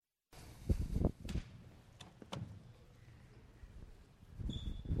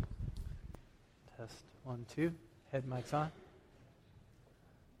1, 2. Head mics on.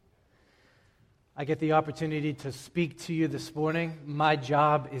 I get the opportunity to speak to you this morning. My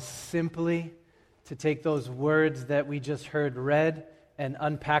job is simply to take those words that we just heard read and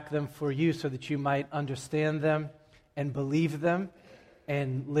unpack them for you so that you might understand them and believe them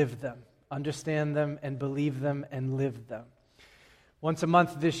and live them. Understand them and believe them and live them. Once a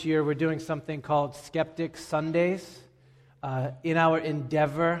month this year, we're doing something called Skeptic Sundays. In our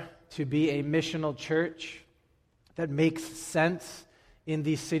endeavor to be a missional church that makes sense in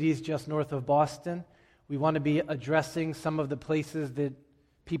these cities just north of Boston, we want to be addressing some of the places that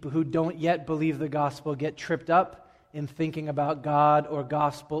people who don't yet believe the gospel get tripped up in thinking about God or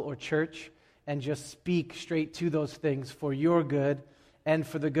gospel or church, and just speak straight to those things for your good and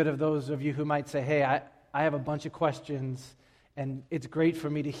for the good of those of you who might say, hey, I have a bunch of questions, and it's great for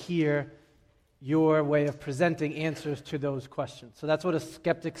me to hear your way of presenting answers to those questions. So that's what a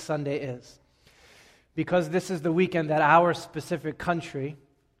Skeptic Sunday is. Because this is the weekend that our specific country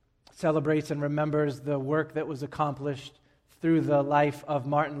celebrates and remembers the work that was accomplished through the life of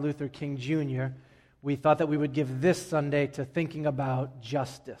Martin Luther King Jr., we thought that we would give this Sunday to thinking about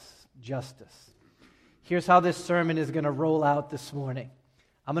justice. Justice. Here's how this sermon is going to roll out this morning.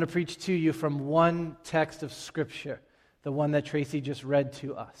 I'm going to preach to you from one text of Scripture, the one that Tracy just read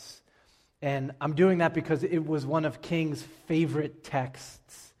to us. And I'm doing that because it was one of King's favorite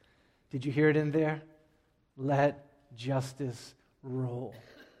texts. Did you hear it in there? Let justice roll.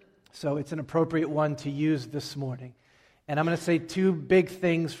 So it's an appropriate one to use this morning. And I'm going to say two big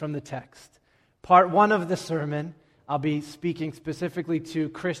things from the text. Part one of the sermon, I'll be speaking specifically to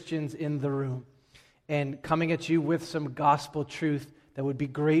Christians in the room and coming at you with some gospel truth that would be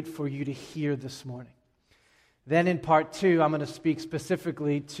great for you to hear this morning. Then in part two, I'm going to speak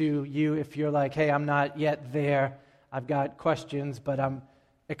specifically to you if you're like, hey, I'm not yet there. I've got questions, but I'm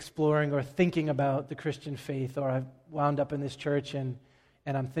exploring or thinking about the Christian faith, or I've wound up in this church and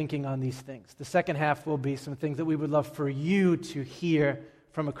I'm thinking on these things. The second half will be some things that we would love for you to hear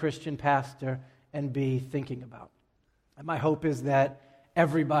from a Christian pastor and be thinking about. And my hope is that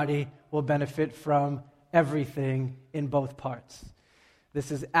everybody will benefit from everything in both parts.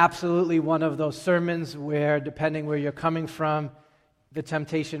 This is absolutely one of those sermons where, depending where you're coming from, the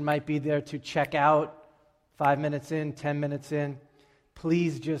temptation might be there to check out 5 minutes in, 10 minutes in.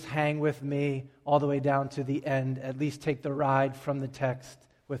 Please just hang with me all the way down to the end. At least take the ride from the text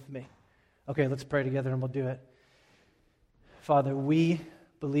with me. Okay, let's pray together and we'll do it. Father, we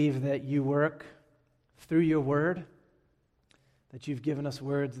believe that you work through your word, that you've given us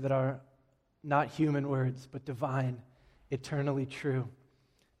words that are not human words, but divine, eternally true.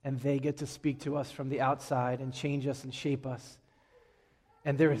 And they get to speak to us from the outside and change us and shape us.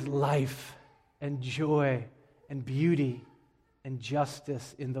 And there is life and joy and beauty and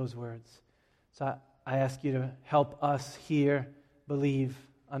justice in those words. So I ask you to help us hear, believe,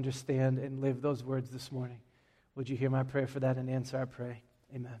 understand, and live those words this morning. Would you hear my prayer for that and answer our prayer?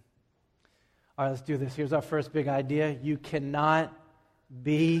 Amen. All right, let's do this. Here's our first big idea. You cannot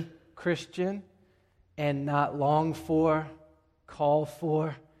be Christian and not long for, call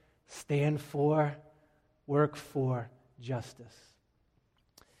for, stand for, work for justice.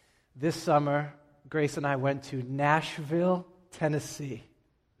 This summer, Grace and I went to Nashville, Tennessee.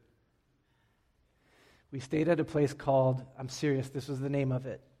 We stayed at a place called, I'm serious, this was the name of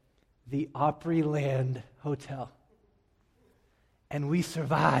it, the Opryland Hotel. And we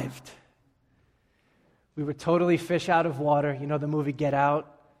survived. We were totally fish out of water. You know the movie Get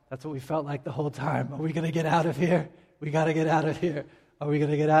Out? That's what we felt like the whole time. Are we going to get out of here? We got to get out of here. Are we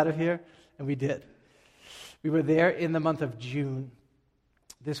going to get out of here? And we did. We were there in the month of June.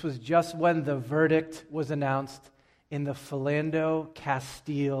 This was just when the verdict was announced in the Philando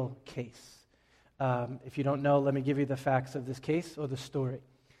Castile case. If you don't know, let me give you the facts of this case or the story.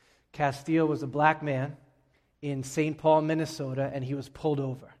 Castile was a black man in St. Paul, Minnesota, and he was pulled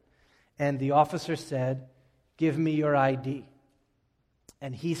over. And the officer said, "Give me your ID."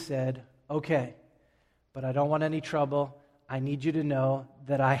 And he said, "Okay, but I don't want any trouble. I need you to know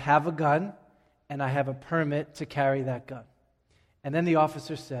that I have a gun and I have a permit to carry that gun." And then the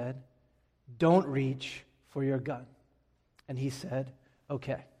officer said, "Don't reach for your gun." And he said,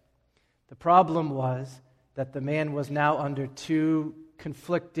 "Okay." The problem was that the man was now under two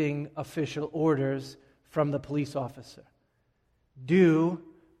conflicting official orders from the police officer. Do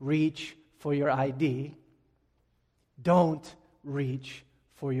reach for your ID. Don't reach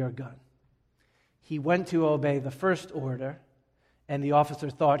for your gun. He went to obey the first order, and the officer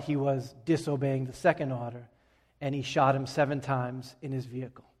thought he was disobeying the second order, and he shot him 7 times in his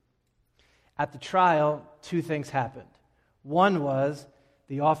vehicle. At the trial, 2 things happened. One was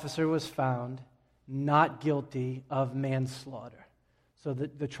the officer was found not guilty of manslaughter. So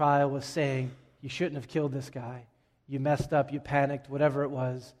the trial was saying, you shouldn't have killed this guy. You messed up, you panicked, whatever it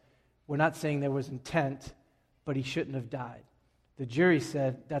was. We're not saying there was intent, but he shouldn't have died. The jury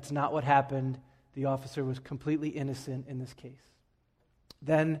said that's not what happened. The officer was completely innocent in this case.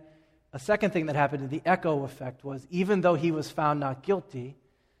 Then a second thing that happened, the echo effect, was even though he was found not guilty,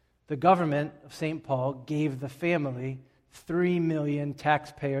 the government of St. Paul gave the family $3 million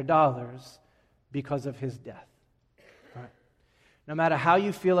taxpayer dollars because of his death. All right. No matter how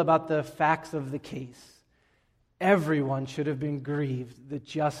you feel about the facts of the case, everyone should have been grieved that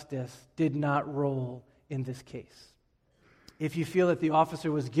justice did not roll in this case. If you feel that the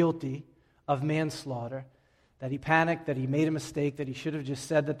officer was guilty of manslaughter, that he panicked, that he made a mistake, that he should have just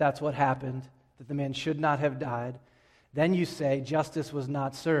said that that's what happened, that the man should not have died, then you say justice was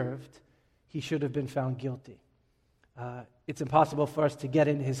not served, he should have been found guilty. It's impossible for us to get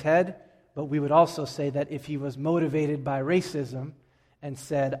in his head, but we would also say that if he was motivated by racism and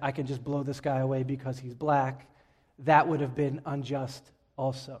said, I can just blow this guy away because he's black, that would have been unjust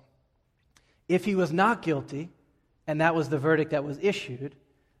also. If he was not guilty, and that was the verdict that was issued,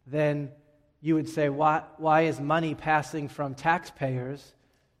 then you would say, why is money passing from taxpayers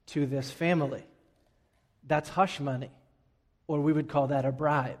to this family? That's hush money, or we would call that a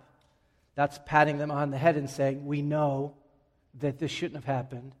bribe. That's patting them on the head and saying, we know that this shouldn't have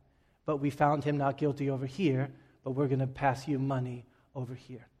happened, but we found him not guilty over here, but we're going to pass you money over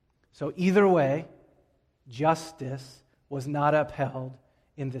here. So either way, justice was not upheld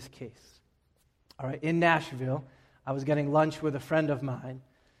in this case. All right, in Nashville, I was getting lunch with a friend of mine,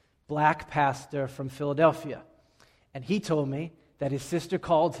 black pastor from Philadelphia, and he told me that his sister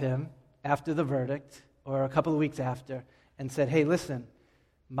called him after the verdict, or a couple of weeks after, and said, hey, listen,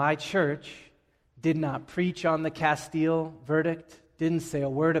 my church did not preach on the Castile verdict, didn't say a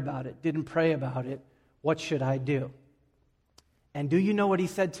word about it, didn't pray about it. What should I do? And do you know what he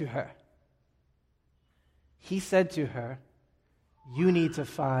said to her? He said to her, you need to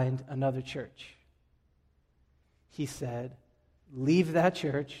find another church. He said, leave that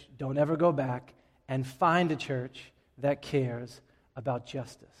church, don't ever go back, and find a church that cares about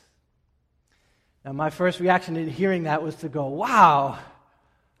justice. Now, my first reaction to hearing that was to go, wow,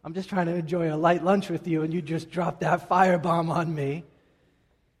 I'm just trying to enjoy a light lunch with you, and you just dropped that firebomb on me.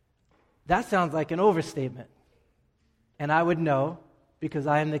 That sounds like an overstatement. And I would know, because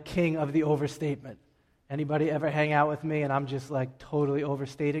I am the king of the overstatement. Anybody ever hang out with me and I'm just like totally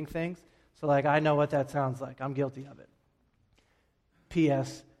overstating things? So like I know what that sounds like. I'm guilty of it.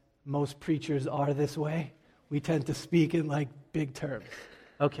 P.S. Most preachers are this way. We tend to speak in like big terms.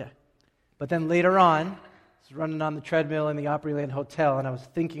 Okay. But then later on, I was running on the treadmill in the Opryland Hotel, and I was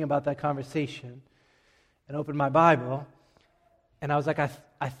thinking about that conversation and opened my Bible, and I was like,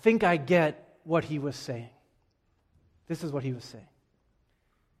 I think I get what he was saying. This is what he was saying.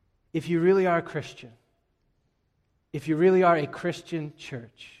 If you really are a Christian, if you really are a Christian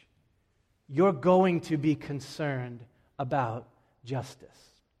church, you're going to be concerned about justice.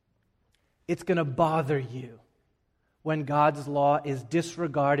 It's going to bother you when God's law is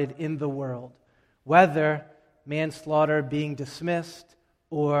disregarded in the world, whether manslaughter being dismissed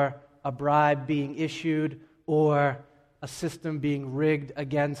or a bribe being issued or a system being rigged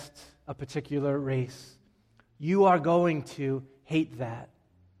against a particular race. You are going to hate that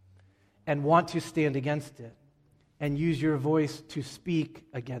and want to stand against it and use your voice to speak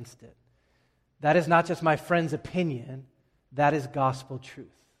against it. That is not just my friend's opinion, that is gospel truth.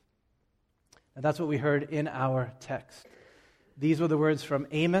 And that's what we heard in our text. These were the words from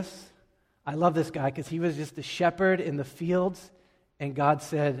Amos. I love this guy because he was just a shepherd in the fields, and God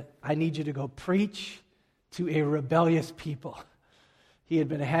said, I need you to go preach to a rebellious people. He had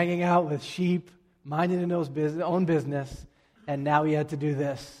been hanging out with sheep, minding his own business, and now he had to do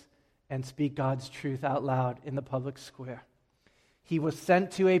this and speak God's truth out loud in the public square. He was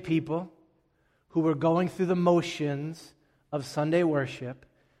sent to a people who were going through the motions of Sunday worship,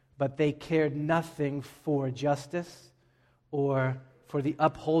 but they cared nothing for justice or for the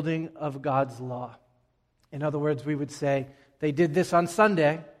upholding of God's law. In other words, we would say they did this on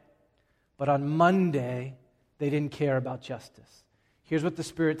Sunday, but on Monday, they didn't care about justice. Here's what the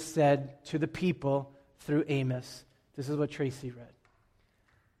Spirit said to the people through Amos. This is what Tracy read.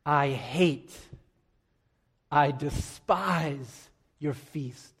 I hate, I despise your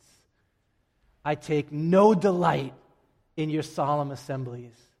feasts. I take no delight in your solemn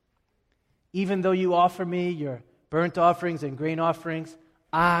assemblies. Even though you offer me your burnt offerings and grain offerings,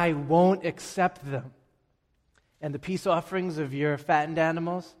 I won't accept them. And the peace offerings of your fattened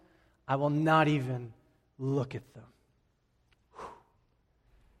animals, I will not even look at them. Whew.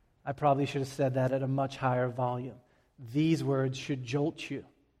 I probably should have said that at a much higher volume. These words should jolt you.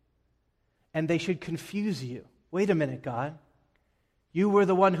 And they should confuse you. Wait a minute, God. You were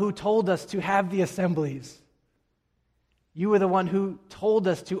the one who told us to have the assemblies. You were the one who told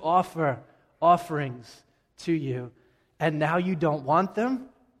us to offer offerings to you. And now you don't want them?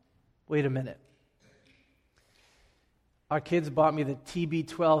 Wait a minute. Our kids bought me the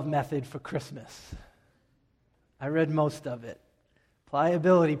TB12 method for Christmas. I read most of it.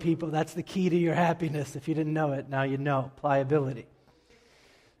 Pliability, people, that's the key to your happiness. If you didn't know it, now you know. Pliability.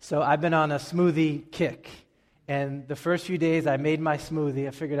 So I've been on a smoothie kick. And the first few days I made my smoothie.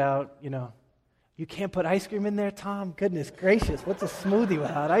 I figured out, you can't put ice cream in there, Tom? Goodness gracious, what's a smoothie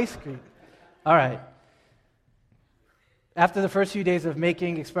without ice cream? All right. After the first few days of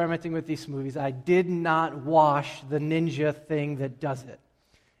experimenting with these smoothies, I did not wash the Ninja thing that does it.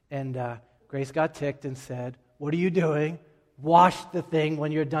 And Grace got ticked and said, "What are you doing? Wash the thing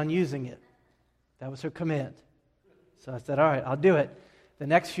when you're done using it." That was her command. So I said, all right, I'll do it. The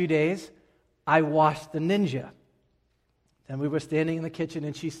next few days, I washed the Ninja. Then we were standing in the kitchen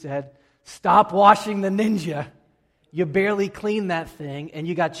and she said, "Stop washing the Ninja. You barely cleaned that thing and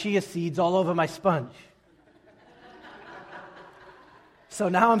you got chia seeds all over my sponge." So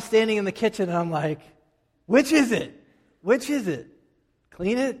now I'm standing in the kitchen and I'm like, which is it? Which is it?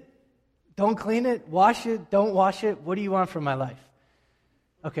 Clean it? Don't clean it? Wash it? Don't wash it? What do you want from my life?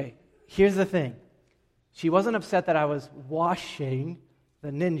 Okay, here's the thing. She wasn't upset that I was washing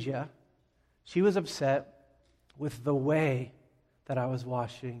the Ninja. She was upset with the way that I was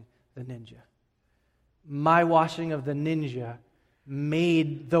washing the Ninja. My washing of the Ninja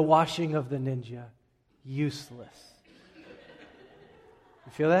made the washing of the Ninja useless.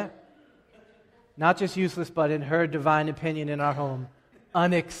 You feel that? Not just useless, but in her divine opinion in our home,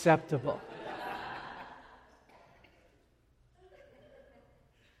 unacceptable.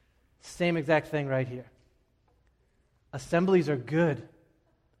 Same exact thing right here. Assemblies are good.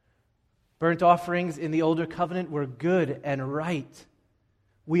 Burnt offerings in the older covenant were good and right.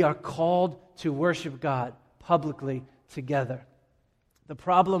 We are called to worship God publicly together. The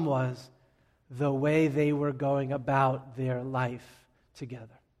problem was the way they were going about their life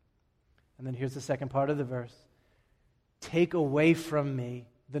together. And then here's the second part of the verse. "Take away from me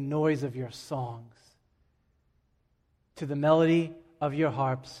the noise of your songs. To the melody of your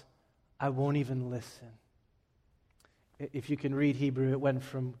harps, I won't even listen." If you can read Hebrew, it went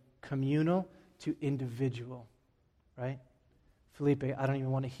from communal to individual, right? Felipe, I don't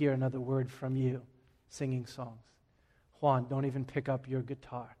even want to hear another word from you singing songs. Juan, don't even pick up your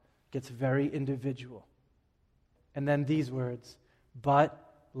guitar. It gets very individual. And then these words,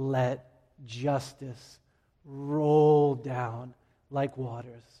 "But let justice roll down like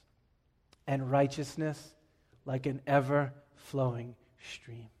waters, and righteousness like an ever-flowing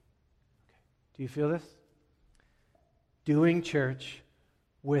stream." Okay. Do you feel this? Doing church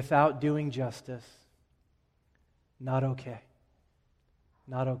without doing justice, not okay.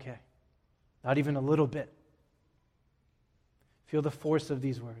 Not okay. Not even a little bit. Feel the force of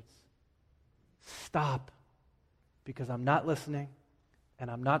these words. Stop, because I'm not listening, and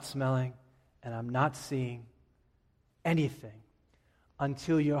I'm not smelling, and I'm not seeing anything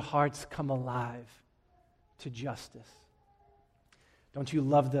until your hearts come alive to justice. Don't you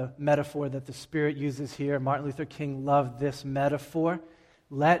love the metaphor that the Spirit uses here? Martin Luther King loved this metaphor.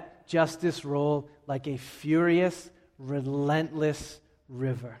 Let justice roll like a furious, relentless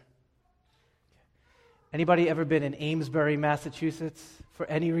river. Anybody ever been in Amesbury, Massachusetts for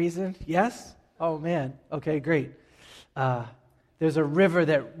any reason? Yes? Oh, man. Okay, great. There's a river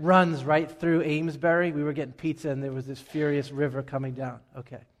that runs right through Amesbury. We were getting pizza, and there was this furious river coming down.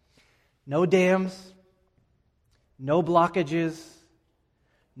 Okay. No dams, no blockages,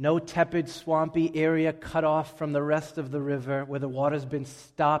 no tepid, swampy area cut off from the rest of the river where the water's been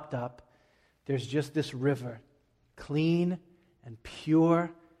stopped up. There's just this river, clean and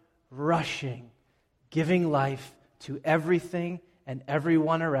pure, rushing, giving life to everything and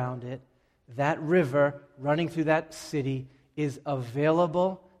everyone around it. That river running through that city is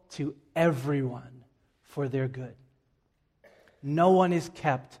available to everyone for their good. No one is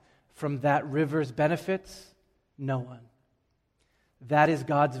kept from that river's benefits. No one. That is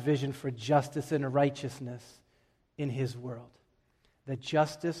God's vision for justice and righteousness in His world. That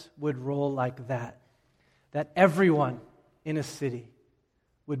justice would roll like that. That everyone in a city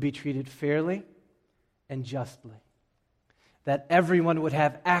would be treated fairly and justly. That everyone would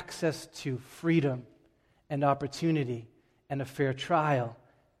have access to freedom and opportunity and a fair trial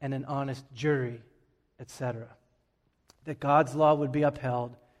and an honest jury, etc. That God's law would be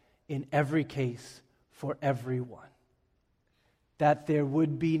upheld in every case for everyone. that there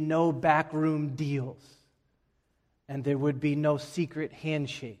would be no backroom deals, and there would be no secret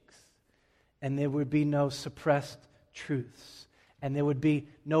handshakes, and there would be no suppressed truths, and there would be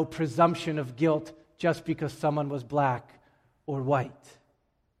no presumption of guilt just because someone was black or white,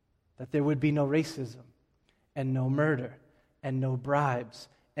 that there would be no racism and no murder and no bribes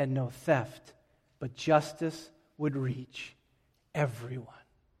and no theft, but justice would reach everyone,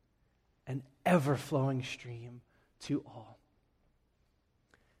 an ever-flowing stream to all.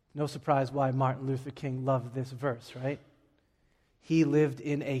 No surprise why Martin Luther King loved this verse, right? He lived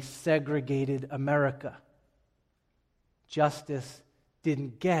in a segregated America. Justice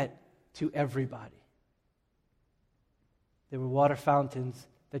didn't get to everybody. There were water fountains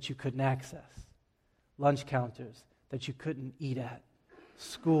that you couldn't access, lunch counters that you couldn't eat at,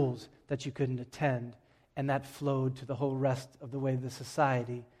 schools that you couldn't attend, and that flowed to the whole rest of the way the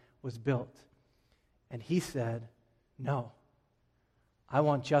society was built. And he said, no, I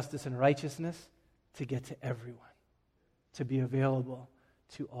want justice and righteousness to get to everyone, to be available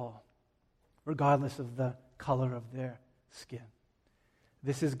to all, regardless of the color of their skin.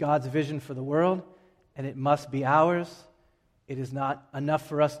 This is God's vision for the world, and it must be ours. It is not enough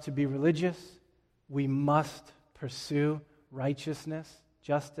for us to be religious. We must pursue righteousness,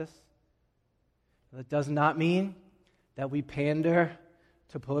 justice. That does not mean that we pander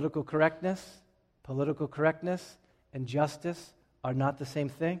to political correctness. Political correctness and justice are not the same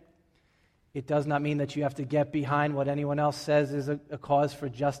thing. It does not mean that you have to get behind what anyone else says is a cause for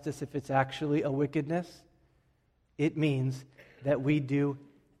justice if it's actually a wickedness. It means that we do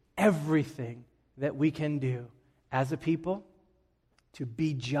everything that we can do as a people to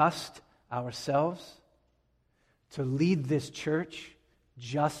be just ourselves, to lead this church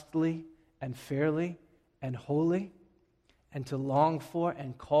justly and fairly and wholly, and to long for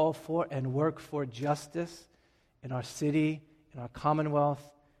and call for and work for justice in our city, in our commonwealth,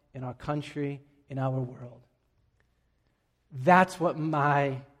 in our country, in our world. That's what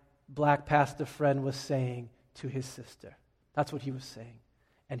my black pastor friend was saying to his sister. That's what he was saying,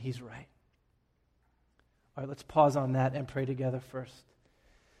 and he's right. All right, let's pause on that and pray together first.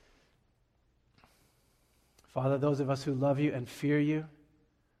 Father, those of us who love you and fear you,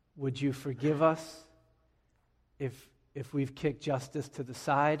 would you forgive us if we've kicked justice to the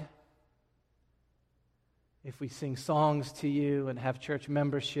side? If we sing songs to you and have church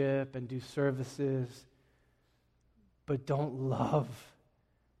membership and do services, but don't love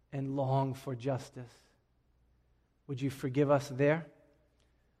and long for justice? Would you forgive us there?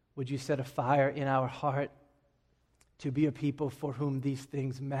 Would you set a fire in our heart to be a people for whom these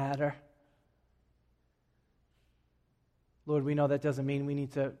things matter? Lord, we know that doesn't mean we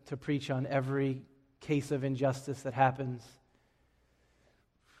need to preach on every case of injustice that happens,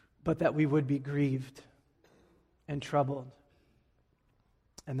 but that we would be grieved and troubled,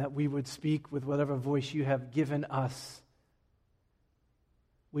 and that we would speak with whatever voice you have given us.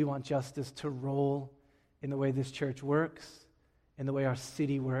 We want justice to roll in the way this church works, in the way our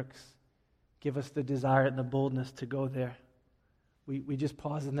city works. Give us the desire and the boldness to go there. We just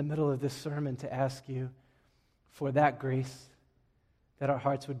pause in the middle of this sermon to ask you for that grace, that our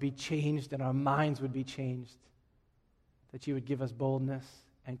hearts would be changed and our minds would be changed, that you would give us boldness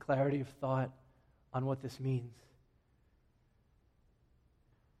and clarity of thought on what this means.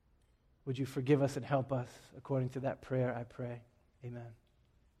 Would you forgive us and help us according to that prayer, I pray. Amen.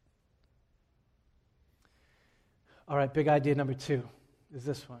 All right, big idea number 2 is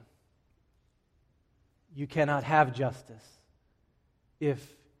this one. You cannot have justice if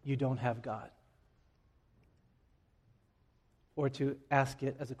you don't have God. Or to ask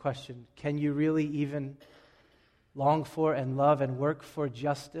it as a question, can you really even long for and love and work for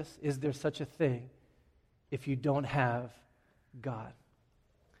justice? Is there such a thing if you don't have God?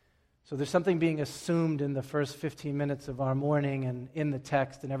 So there's something being assumed in the first 15 minutes of our morning and in the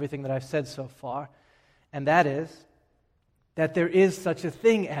text and everything that I've said so far, and that is that there is such a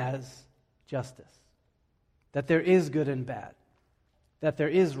thing as justice, that there is good and bad, that there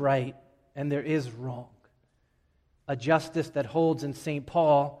is right and there is wrong. A justice that holds in St.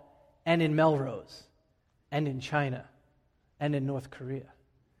 Paul and in Melrose and in China and in North Korea.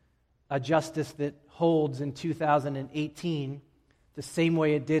 A justice that holds in 2018 the same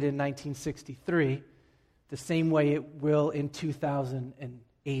way it did in 1963, the same way it will in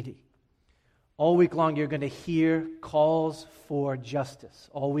 2080. All week long you're going to hear calls for justice.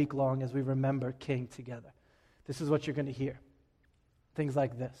 All week long as we remember King together. This is what you're going to hear. Things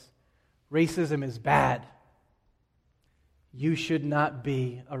like this. Racism is bad. You should not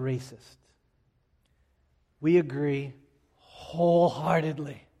be a racist. We agree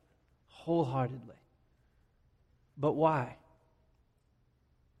wholeheartedly. But why?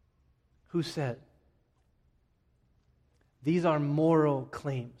 Who said? These are moral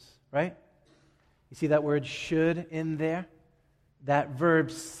claims, right? You see that word should in there? That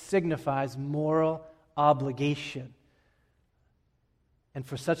verb signifies moral obligation. And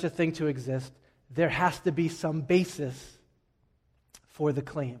for such a thing to exist, there has to be some basis for the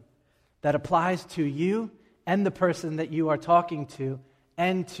claim that applies to you and the person that you are talking to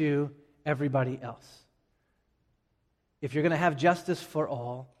and to everybody else. If you're going to have justice for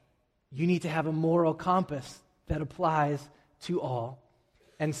all, you need to have a moral compass that applies to all.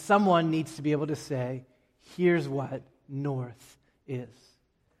 And someone needs to be able to say, here's what north is.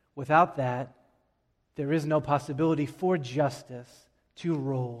 Without that, there is no possibility for justice to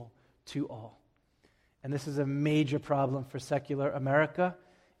roll to all. And this is a major problem for secular America.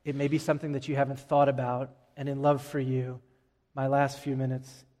 It may be something that you haven't thought about, and in love for you, my last few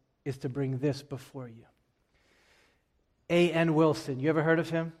minutes is to bring this before you. A.N. Wilson, you ever heard of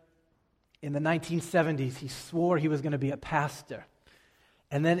him? In the 1970s, he swore he was going to be a pastor.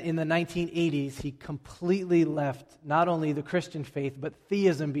 And then in the 1980s, he completely left not only the Christian faith, but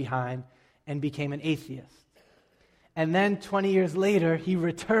theism behind and became an atheist. And then 20 years later, he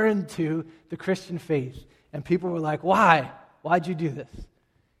returned to the Christian faith. And people were like, why? Why'd you do this?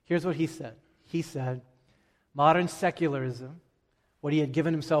 Here's what he said. He said, modern secularism, what he had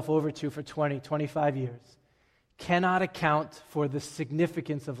given himself over to for 20, 25 years, cannot account for the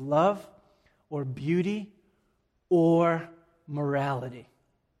significance of love or beauty or morality.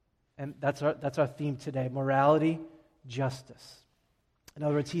 And that's our theme today, morality, justice. In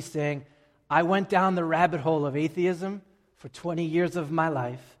other words, he's saying, I went down the rabbit hole of atheism for 20 years of my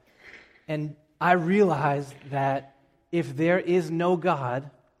life, and I realized that if there is no God,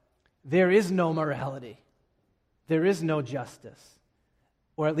 there is no morality, there is no justice,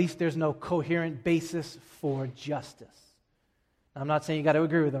 or at least there's no coherent basis for justice. I'm not saying you got to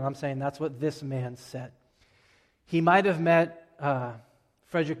agree with him. I'm saying that's what this man said. He might have met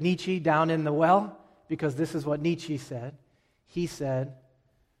Friedrich Nietzsche down in the well, because this is what Nietzsche said. He said,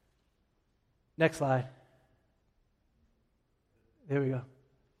 next slide. There we go.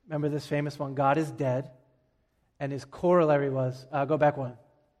 Remember this famous one, God is dead. And his corollary was, go back one.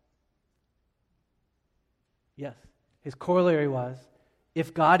 Yes. His corollary was,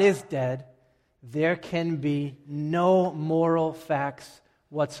 if God is dead, there can be no moral facts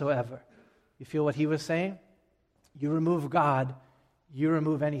whatsoever. You feel what he was saying? You remove God, you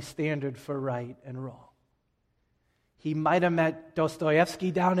remove any standard for right and wrong. He might have met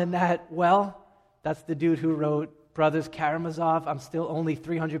Dostoevsky down in that well. That's the dude who wrote Brothers Karamazov. I'm still only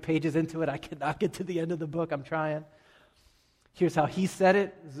 300 pages into it. I cannot get to the end of the book. I'm trying. Here's how he said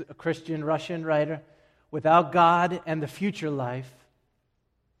it. This is a Christian Russian writer. Without God and the future life,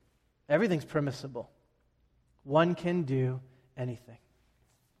 everything's permissible. One can do anything.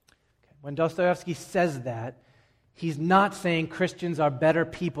 Okay. When Dostoevsky says that, he's not saying Christians are better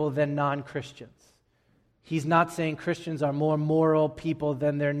people than non-Christians. He's not saying Christians are more moral people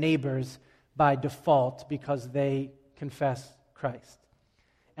than their neighbors by default because they confess Christ.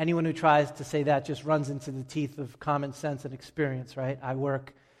 Anyone who tries to say that just runs into the teeth of common sense and experience, right? I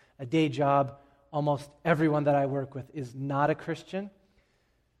work a day job. Almost everyone that I work with is not a Christian.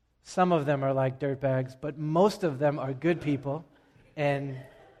 Some of them are like dirtbags, but most of them are good people, and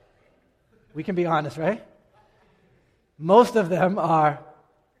we can be honest, right? Most of them are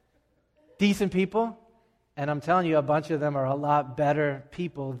decent people, and I'm telling you, a bunch of them are a lot better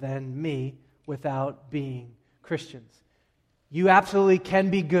people than me without being Christians. You absolutely can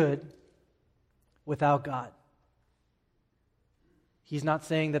be good without God. He's not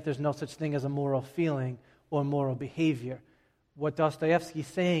saying that there's no such thing as a moral feeling or moral behavior. What Dostoevsky's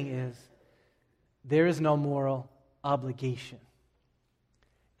saying is there is no moral obligation.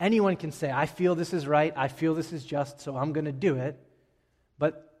 Anyone can say, I feel this is right, I feel this is just, so I'm going to do it.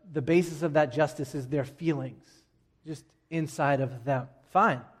 But the basis of that justice is their feelings, just inside of them.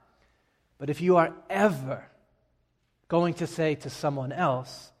 Fine. But if you are ever going to say to someone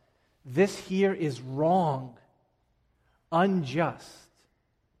else, this here is wrong, unjust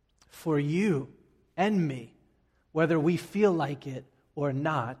for you and me, whether we feel like it or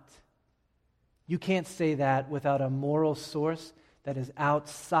not, you can't say that without a moral source that is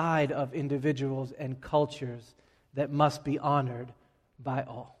outside of individuals and cultures that must be honored by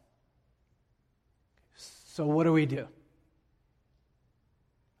all. So what do we do?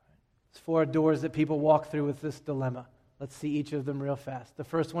 It's 4 doors that people walk through with this dilemma. Let's see each of them real fast. The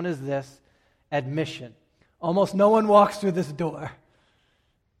first one is this, admission. Almost no one walks through this door.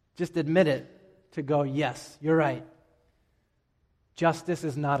 Just admit it to go, yes, you're right. Justice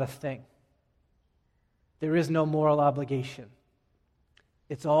is not a thing. There is no moral obligation.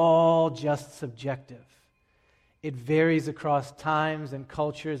 It's all just subjective. It varies across times and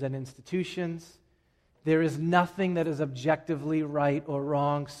cultures and institutions. There is nothing that is objectively right or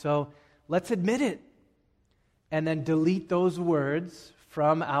wrong, so let's admit it. And then delete those words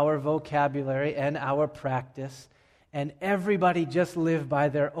from our vocabulary and our practice, and everybody just live by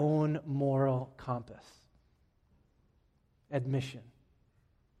their own moral compass. Admission.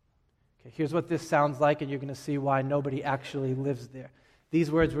 Okay, here's what this sounds like, and you're going to see why nobody actually lives there. These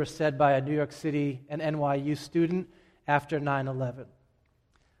words were said by a New York City and NYU student after 9/11.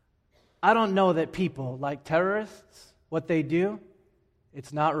 I don't know that people, like terrorists, what they do,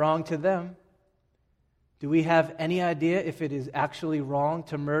 it's not wrong to them. Do we have any idea if it is actually wrong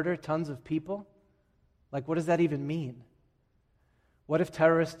to murder tons of people? Like, what does that even mean? What if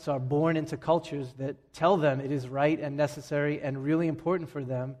terrorists are born into cultures that tell them it is right and necessary and really important for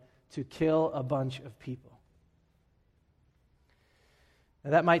them to kill a bunch of people? Now,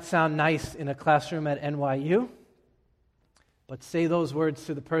 that might sound nice in a classroom at NYU, but say those words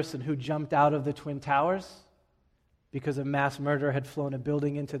to the person who jumped out of the Twin Towers because a mass murderer had flown a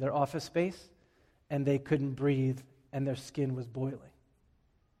building into their office space and they couldn't breathe and their skin was boiling.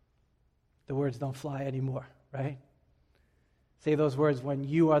 The words don't fly anymore, right? Say those words when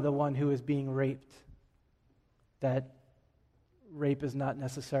you are the one who is being raped, that rape is not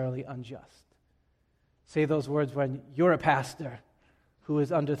necessarily unjust. Say those words when you're a pastor who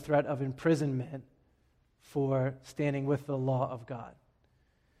is under threat of imprisonment for standing with the law of God.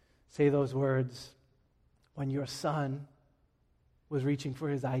 Say those words when your son was reaching for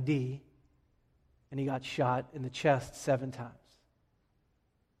his ID and he got shot in the chest 7 times.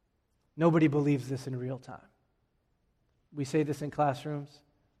 Nobody believes this in real time. We say this in classrooms,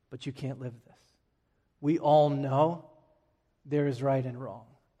 but you can't live this. We all know there is right and wrong,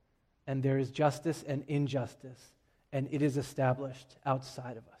 and there is justice and injustice, and it is established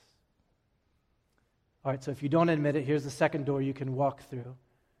outside of us. All right, so if you don't admit it, here's the second door you can walk through.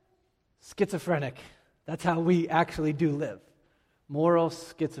 Schizophrenic. That's how we actually do live. Moral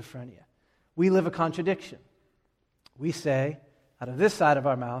schizophrenia. We live a contradiction. We say, out of this side of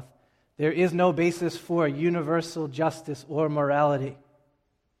our mouth, there is no basis for universal justice or morality.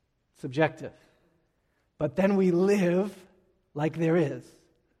 Subjective. But then we live like there is.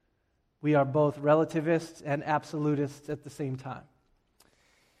 We are both relativists and absolutists at the same time.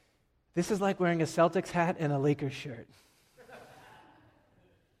 This is like wearing a Celtics hat and a Lakers shirt.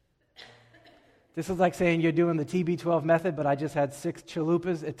 This is like saying you're doing the TB12 method, but I just had 6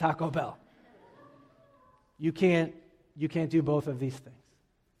 chalupas at Taco Bell. You can't do both of these things.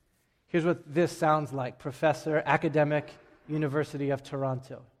 Here's what this sounds like. Professor, academic, University of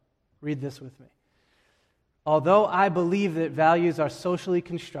Toronto. Read this with me. Although I believe that values are socially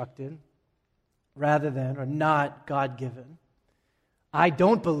constructed rather than or not God-given, I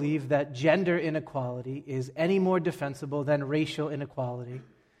don't believe that gender inequality is any more defensible than racial inequality,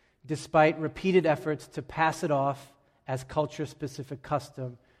 despite repeated efforts to pass it off as culture-specific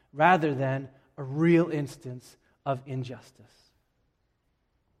custom rather than a real instance of injustice.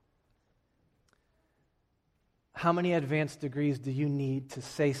 How many advanced degrees do you need to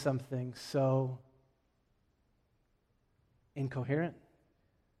say something so incoherent?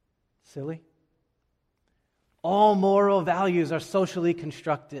 Silly? All moral values are socially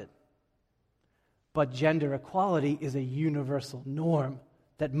constructed, but gender equality is a universal norm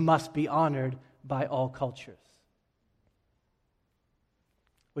that must be honored by all cultures.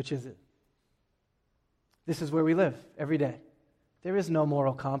 Which is it? This is where we live every day. There is no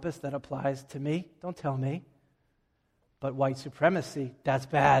moral compass that applies to me. Don't tell me. But white supremacy, that's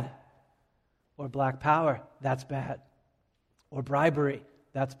bad. Or black power, that's bad. Or bribery,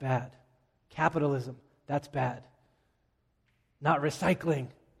 that's bad. Capitalism, that's bad. Not recycling,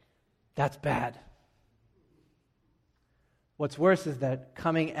 that's bad. What's worse is that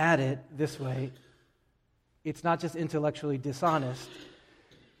coming at it this way, it's not just intellectually dishonest,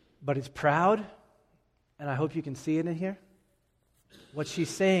 but it's proud, and I hope you can see it in here. What she's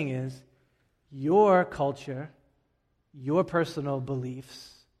saying is, your culture, your personal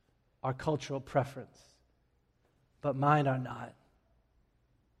beliefs are cultural preference, but mine are not.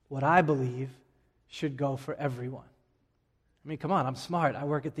 What I believe should go for everyone. I mean, come on, I'm smart. I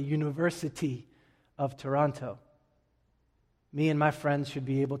work at the University of Toronto. Me and my friends should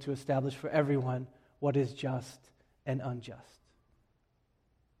be able to establish for everyone what is just and unjust.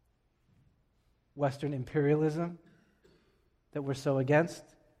 Western imperialism that we're so against,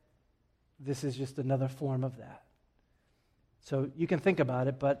 this is just another form of that. So you can think about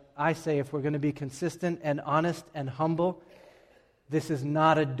it, but I say if we're going to be consistent and honest and humble, this is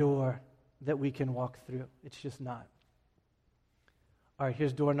not a door that we can walk through. It's just not. All right,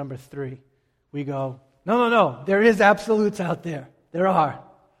 here's door number 3. We go, no, there is absolutes out there. There are.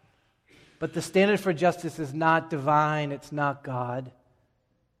 But the standard for justice is not divine, it's not God.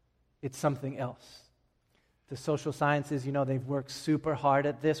 It's something else. The social sciences, they've worked super hard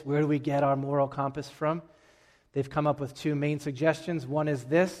at this. Where do we get our moral compass from? They've come up with 2 main suggestions. One is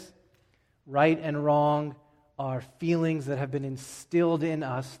this: right and wrong are feelings that have been instilled in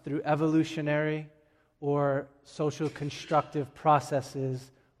us through evolutionary or social constructive processes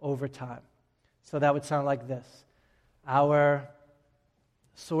over time. So that would sound like this. Our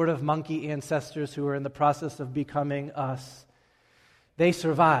sort of monkey ancestors who were in the process of becoming us, they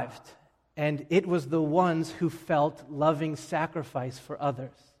survived. And it was the ones who felt loving sacrifice for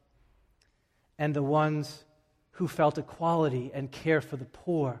others, and the ones who felt equality and care for the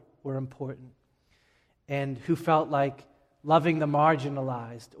poor were important, and who felt like loving the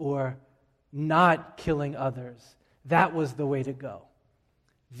marginalized or not killing others, that was the way to go.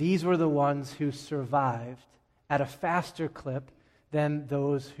 These were the ones who survived at a faster clip than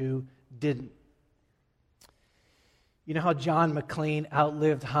those who didn't. You know how John McClane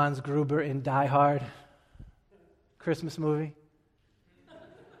outlived Hans Gruber in Die Hard? Christmas movie?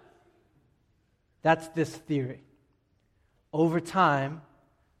 That's this theory. Over time,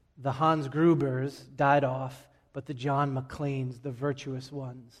 the Hans Grubers died off, but the John McClanes, the virtuous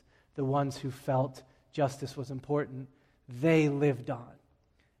ones, the ones who felt justice was important, they lived on.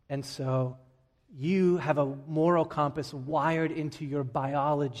 And so you have a moral compass wired into your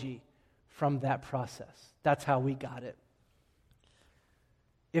biology from that process. That's how we got it.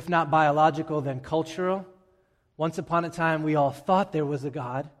 If not biological, then cultural. Once upon a time, we all thought there was a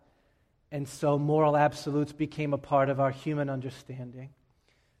God, and so moral absolutes became a part of our human understanding.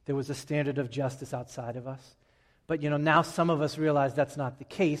 There was a standard of justice outside of us. But now some of us realize that's not the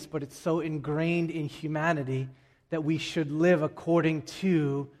case, but it's so ingrained in humanity that we should live according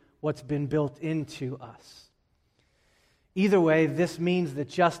to what's been built into us. Either way, this means that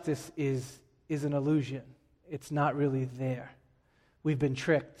justice is an illusion. It's not really there. We've been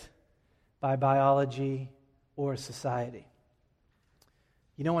tricked by biology or society.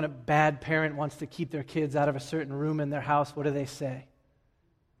 When a bad parent wants to keep their kids out of a certain room in their house, what do they say?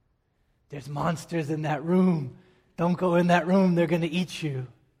 There's monsters in that room. Don't go in that room. They're going to eat you.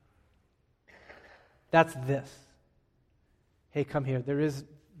 That's this. Hey, come here. There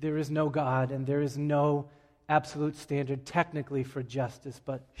is no God, and there is no absolute standard technically for justice,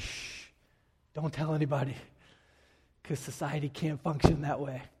 but shh, don't tell anybody, because society can't function that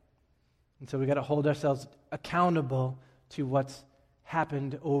way. And so we got to hold ourselves accountable to what's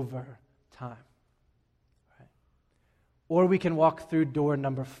happened over time. Right? Or we can walk through door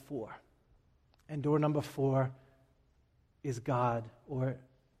number 4. And door number 4 is God, or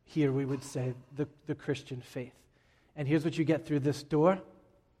here we would say the Christian faith. And here's what you get through this door.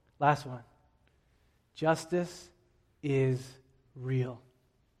 Last one. Justice is real.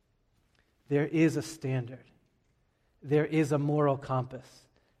 There is a standard. There is a moral compass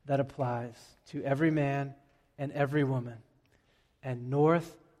that applies to every man and every woman. And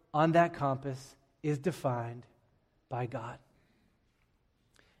north on that compass is defined by God.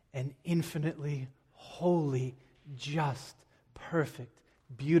 An infinitely holy, just, perfect,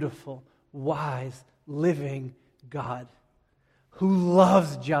 beautiful, wise, living God who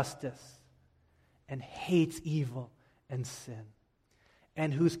loves justice and hates evil and sin,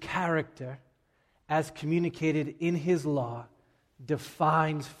 and whose character, as communicated in his law,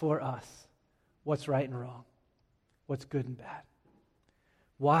 defines for us what's right and wrong, what's good and bad.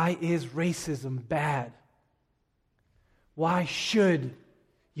 Why is racism bad? Why should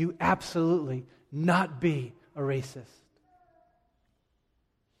you absolutely not be a racist?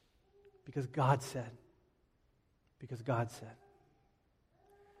 Because God said. Because God said.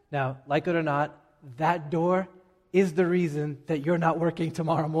 Now, like it or not, that door is the reason that you're not working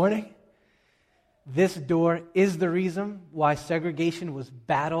tomorrow morning. This door is the reason why segregation was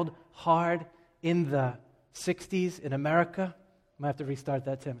battled hard in the 60s in America. I might have to restart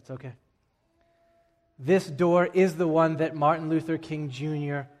that, Tim. It's okay. This door is the one that Martin Luther King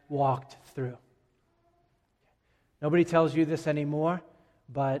Jr. walked through. Nobody tells you this anymore,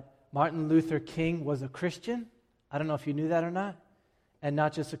 but Martin Luther King was a Christian. I don't know if you knew that or not. And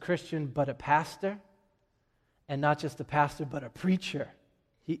not just a Christian, but a pastor. And not just a pastor, but a preacher.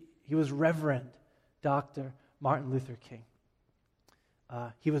 He was Reverend Dr. Martin Luther King.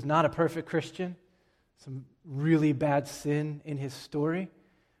 He was not a perfect Christian. Some really bad sin in his story.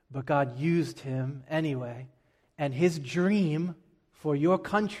 But God used him anyway. And his dream for your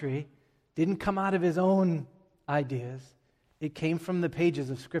country didn't come out of his own ideas. It came from the pages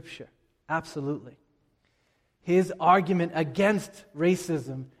of Scripture. Absolutely. His argument against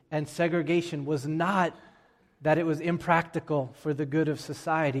racism and segregation was not that it was impractical for the good of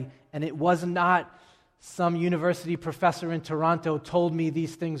society, and it was not some university professor in Toronto told me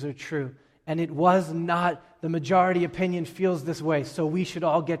these things are true, and it was not the majority opinion feels this way, so we should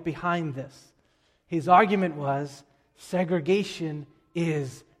all get behind this. His argument was segregation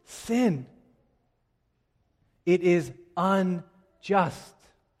is sin. It is unjust.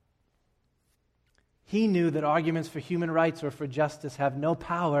 He knew that arguments for human rights or for justice have no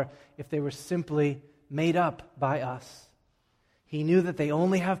power if they were simply made up by us. He knew that they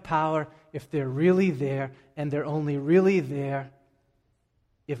only have power if they're really there, and they're only really there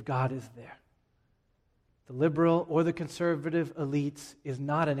if God is there. The liberal or the conservative elites is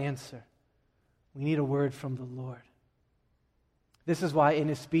not an answer. We need a word from the Lord. This is why in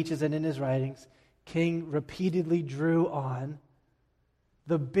his speeches and in his writings, King repeatedly drew on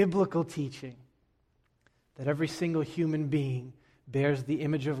the biblical teaching that every single human being bears the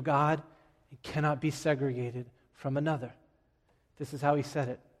image of God and cannot be segregated from another. This is how he said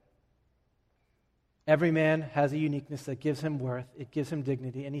it. Every man has a uniqueness that gives him worth, it gives him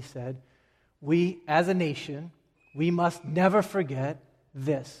dignity, and he said, we as a nation, we must never forget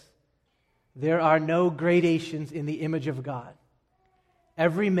this. There are no gradations in the image of God.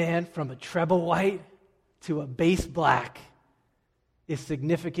 Every man from a treble white to a bass black is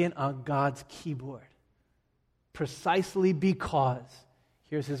significant on God's keyboard. Precisely because,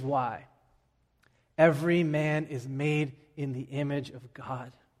 here's his why, every man is made in the image of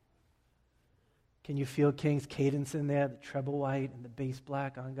God. Can you feel King's cadence in there, the treble white and the bass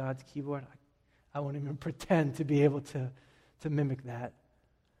black on God's keyboard? I won't even pretend to be able to mimic that.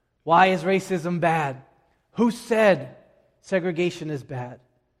 Why is racism bad? Who said segregation is bad?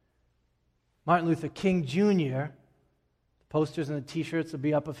 Martin Luther King Jr., the posters and the t-shirts will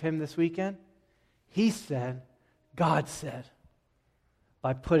be up of him this weekend. He said, God said,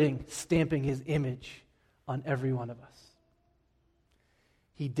 by stamping his image on every one of us.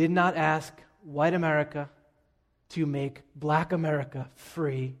 He did not ask white America to make black America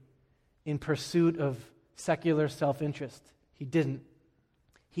free in pursuit of secular self-interest. He didn't.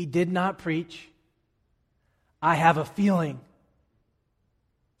 He did not preach, I have a feeling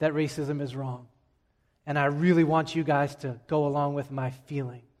that racism is wrong, and I really want you guys to go along with my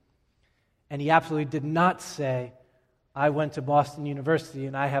feeling. And he absolutely did not say, I went to Boston University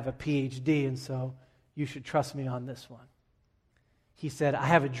and I have a PhD, and so you should trust me on this one. He said, I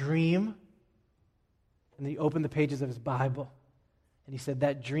have a dream. And then he opened the pages of his Bible, and he said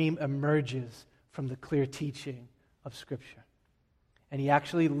that dream emerges from the clear teaching of Scripture. And he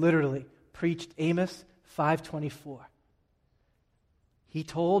actually literally preached Amos 5:24. He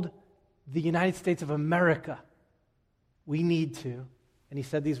told the United States of America, we need to, and he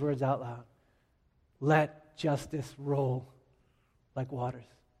said these words out loud, let justice roll like waters,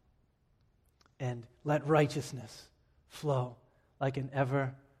 and let righteousness flow like an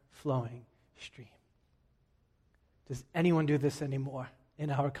ever-flowing stream. Does anyone do this anymore in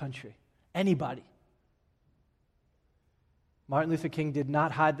our country? Anybody? Martin Luther King did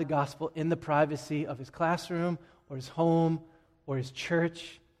not hide the gospel in the privacy of his classroom or his home or his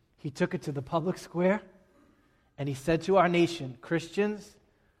church. He took it to the public square, and he said to our nation, Christians,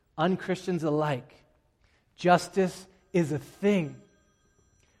 unchristians alike, justice is a thing.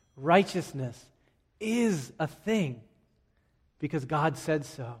 Righteousness is a thing because God said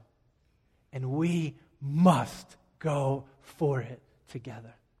so. And we must go for it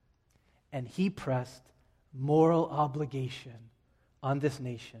together. And he pressed moral obligation on this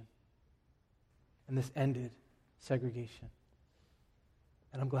nation. And this ended segregation.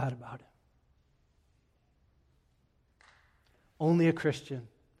 And I'm glad about it. Only a Christian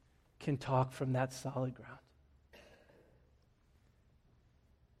can talk from that solid ground.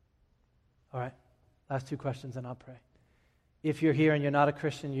 All right, last two questions and I'll pray. If you're here and you're not a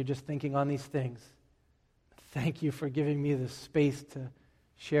Christian, you're just thinking on these things, thank you for giving me the space to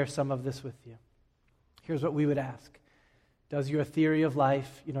share some of this with you. Here's what we would ask. Does your theory of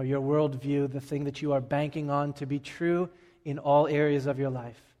life, your worldview, the thing that you are banking on to be true in all areas of your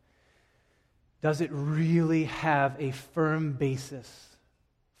life, does it really have a firm basis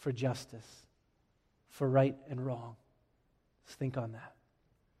for justice, for right and wrong? Let's think on that.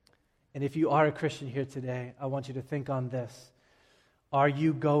 And if you are a Christian here today, I want you to think on this. Are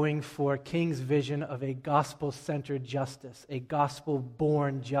you going for King's vision of a gospel-centered justice, a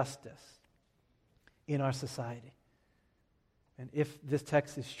gospel-born justice in our society? And if this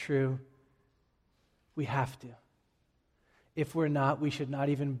text is true, we have to. If we're not, we should not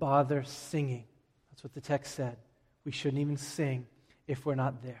even bother singing. That's what the text said. We shouldn't even sing if we're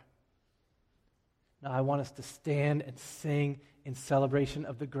not there. Now, I want us to stand and sing in celebration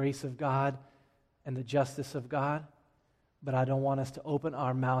of the grace of God and the justice of God, but I don't want us to open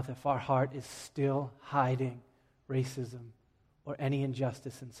our mouth if our heart is still hiding racism or any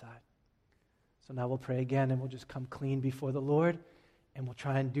injustice inside. So now we'll pray again, and we'll just come clean before the Lord, and we'll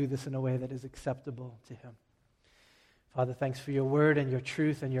try and do this in a way that is acceptable to Him. Father, thanks for your word and your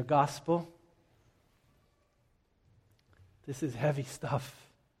truth and your gospel. This is heavy stuff.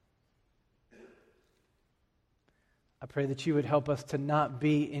 I pray that you would help us to not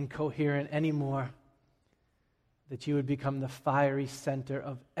be incoherent anymore, that you would become the fiery center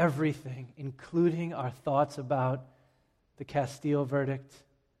of everything, including our thoughts about the Castile verdict,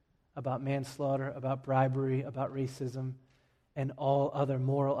 about manslaughter, about bribery, about racism, and all other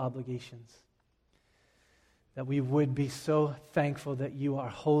moral obligations. That we would be so thankful that you are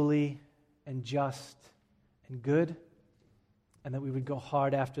holy and just and good, and that we would go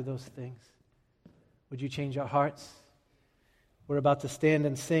hard after those things. Would you change our hearts? We're about to stand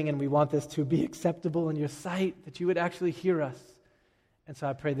and sing, and we want this to be acceptable in your sight, that you would actually hear us. And so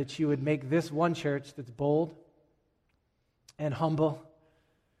I pray that you would make this one church that's bold and humble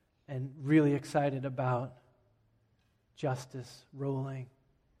and really excited about justice rolling.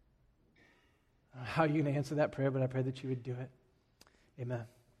 I don't know how you're going to answer that prayer, but I pray that you would do it. Amen.